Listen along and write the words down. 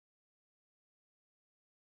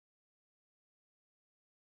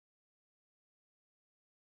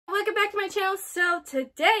Welcome back to my channel. So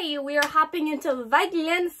today we are hopping into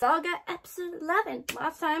Vinland Saga episode 11.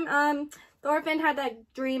 Last time Thorfinn had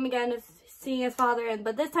that dream again of seeing his father,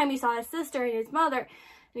 but this time he saw his sister and his mother,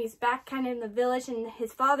 and he's back kind of in the village, and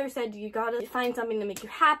his father said you gotta find something to make you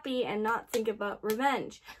happy and not think about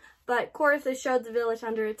revenge. But of course it showed the village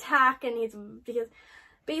under attack, and because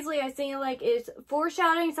basically I think like it's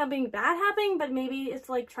foreshadowing something bad happening, but maybe it's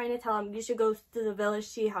like trying to tell him you should go to the village,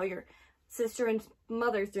 see how your sister and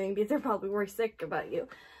mother's doing, because they're probably worse sick about you.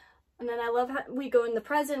 And then I love how we go in the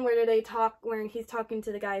present where where he's talking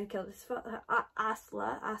to the guy who killed his father,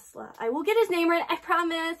 Asla. I will get his name right, I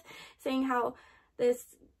promise. Saying how it's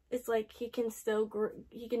like he can still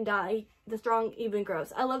he can die. The strong even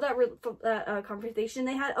grows. I love that conversation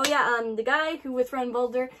they had. Oh yeah, the guy who was from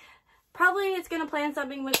Boulder probably is gonna plan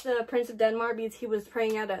something with the Prince of Denmark because he was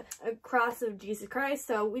praying at a cross of Jesus Christ.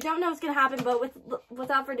 So we don't know what's gonna happen, but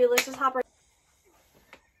without further ado, let's just hop right.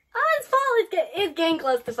 Oh, it's fall. It's getting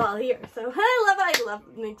close to fall here. So I love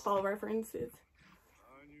make fall references.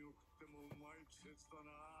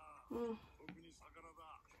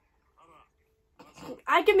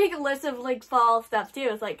 I can make a list of like fall stuff too.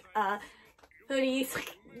 It's like hoodies,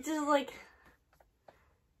 just like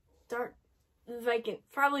dark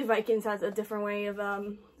probably Vikings has a different way of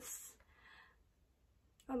oh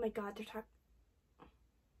my god, they're talking.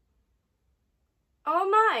 Oh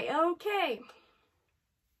my, okay.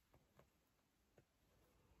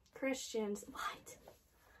 Christians, what?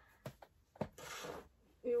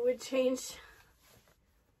 It would change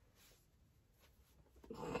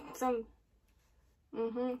some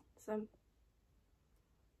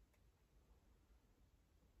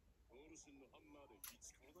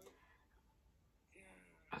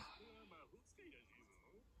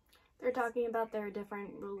they're talking about their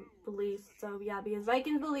different beliefs. So yeah, because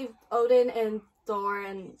Vikings believe Odin and Thor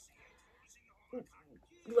and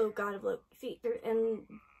God of Loki, and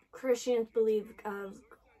Christians believe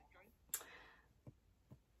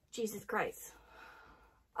Jesus Christ.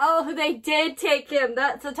 Oh, they did take him.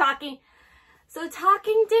 So talking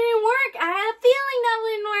didn't work. I had a feeling that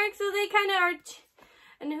wouldn't work. So they kind of are.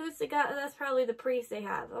 And who's the guy? That's probably the priest they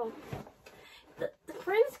have. Oh. The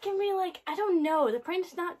prince can be like, I don't know, the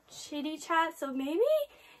prince not chitty chat, so maybe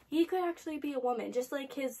he could actually be a woman, just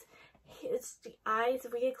like his the eyes.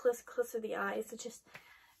 If we get close to the eyes,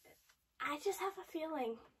 I just have a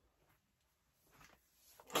feeling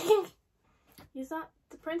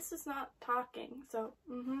the prince is not talking, so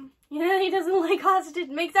yeah, he doesn't like hostages.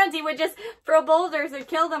 It makes sense, he would just throw boulders and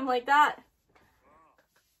kill them like that.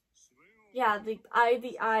 Yeah, the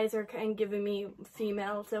eyes are kind of giving me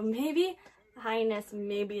female, so maybe Highness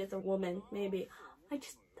maybe is a woman, maybe. I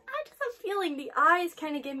just have a feeling the eyes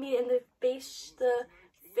kind of give me, and the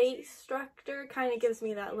face structure kind of gives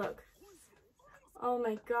me that look. Oh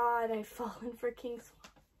my god, I've fallen for King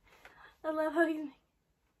Swan. I love how he's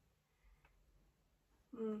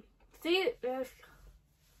see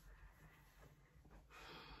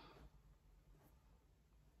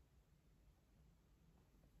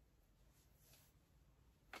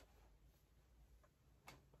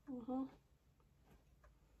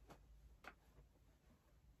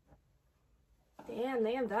Damn,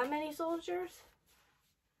 they have that many soldiers?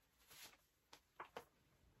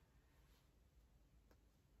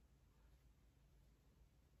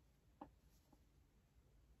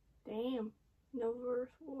 Damn, no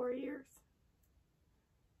warriors.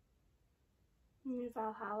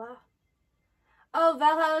 Valhalla. Oh,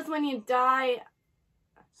 Valhalla is when you die.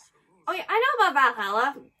 Oh yeah, I know about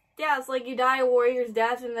Valhalla. Yeah, it's like you die a warrior's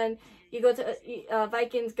death, and then you go to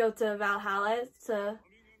Vikings go to Valhalla to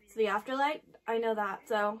the afterlife. I know that,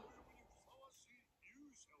 so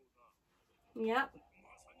yep.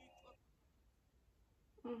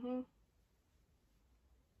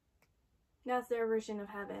 That's their version of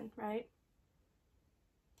heaven, right?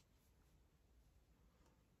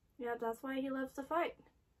 Yeah, that's why he loves to fight.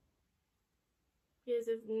 Because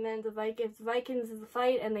if Vikings is a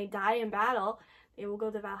fight and they die in battle, they will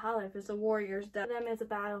go to Valhalla. If it's a warrior's death, them as a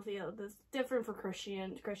battlefield. It's different for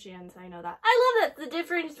Christians, I know that. I love that, the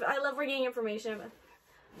difference. I love bringing information.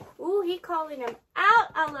 Ooh, he calling him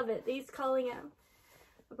out. I love it. He's calling him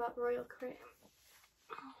about royal crown.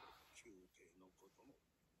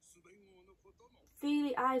 See,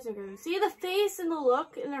 the eyes are good. See the face and the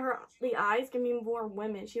look in the eyes can be more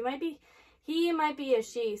women. He might be a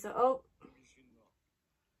she, so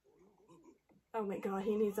oh my god,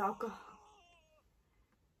 he needs alcohol.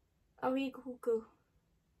 Oh, he cuckoo.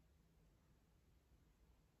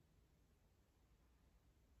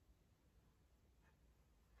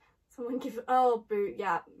 Someone give, oh, boo,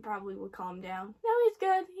 yeah, probably would calm down. No, he's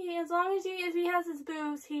good. As long as he has his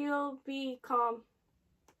booze, he'll be calm.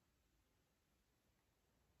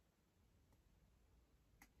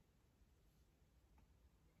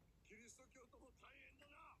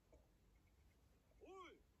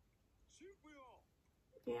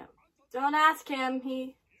 Yeah. Don't ask him.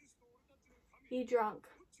 He drunk.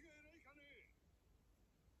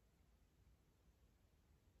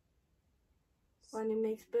 When he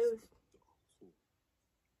makes booze.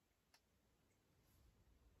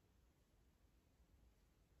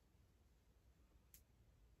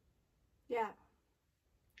 Yeah.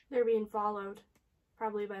 They're being followed.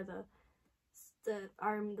 Probably by the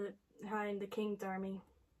arm behind the king's army.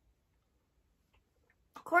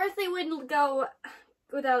 Of course they wouldn't go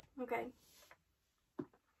without. Okay.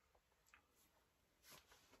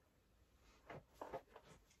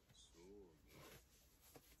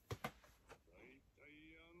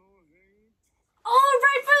 Oh,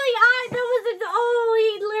 right for the eye! That was it. Oh,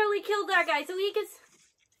 he literally killed that guy. So he could.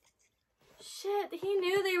 Shit, he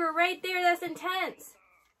knew they were right there. That's intense.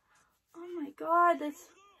 Oh my god, this.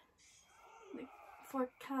 For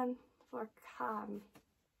Khan.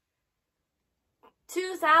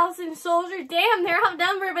 2,000 soldiers. Damn, they're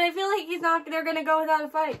outnumbered, but I feel like they're gonna go without a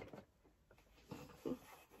fight.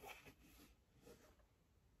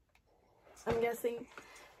 I'm guessing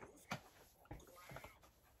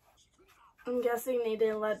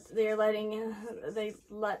they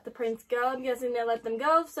let the prince go. I'm guessing they let them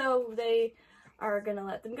go, so they are gonna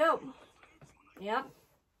let them go. Yep.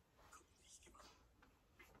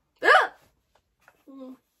 Ah!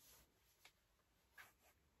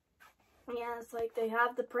 Yeah, it's like they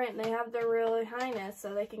have the print, they have their Royal Highness,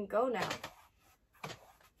 so they can go now.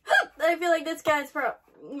 I feel like this guy's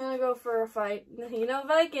gonna go for a fight. You know,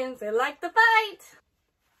 Vikings, they like to fight.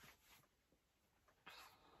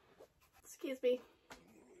 Excuse me.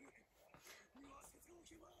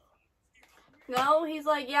 No, he's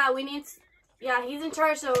like, yeah, yeah, he's in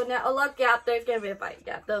charge, so now, oh, look, yeah, there's gonna be a fight.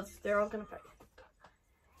 Yeah, they're all gonna fight.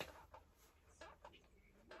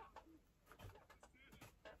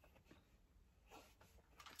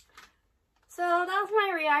 So that was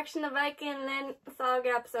my reaction to Vinland Saga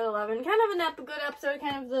episode 11. Kind of a good episode.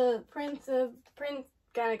 Kind of the prince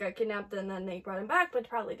kind of got kidnapped and then they brought him back. But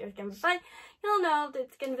probably there's gonna be a fight. You'll know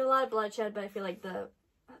it's gonna be a lot of bloodshed. But I feel like the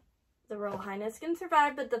Royal Highness can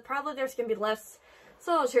survive. But probably there's gonna be less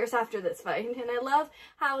soldiers after this fight. And I love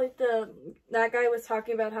how that guy was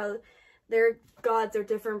talking about how their gods are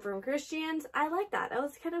different from Christians. I like that. That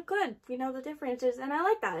was kind of good. You know, the differences, and I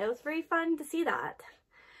like that. It was very fun to see that.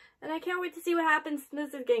 And I can't wait to see what happens.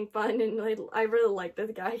 This is getting fun, and I really like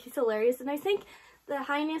this guy. He's hilarious, and I think the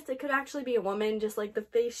Highness, it could actually be a woman, just like the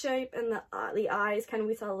face shape and the eyes, kind of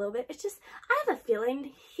we saw a little bit. It's just, I have a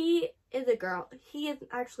feeling he is a girl. He is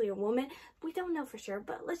actually a woman. We don't know for sure,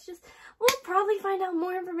 but we'll probably find out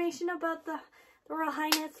more information about the Royal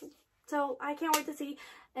Highness. So I can't wait to see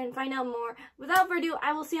and find out more. Without further ado,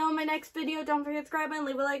 I will see you on my next video. Don't forget to subscribe and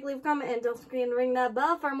leave a like, leave a comment, and don't forget to ring that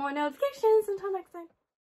bell for more notifications. Until next time.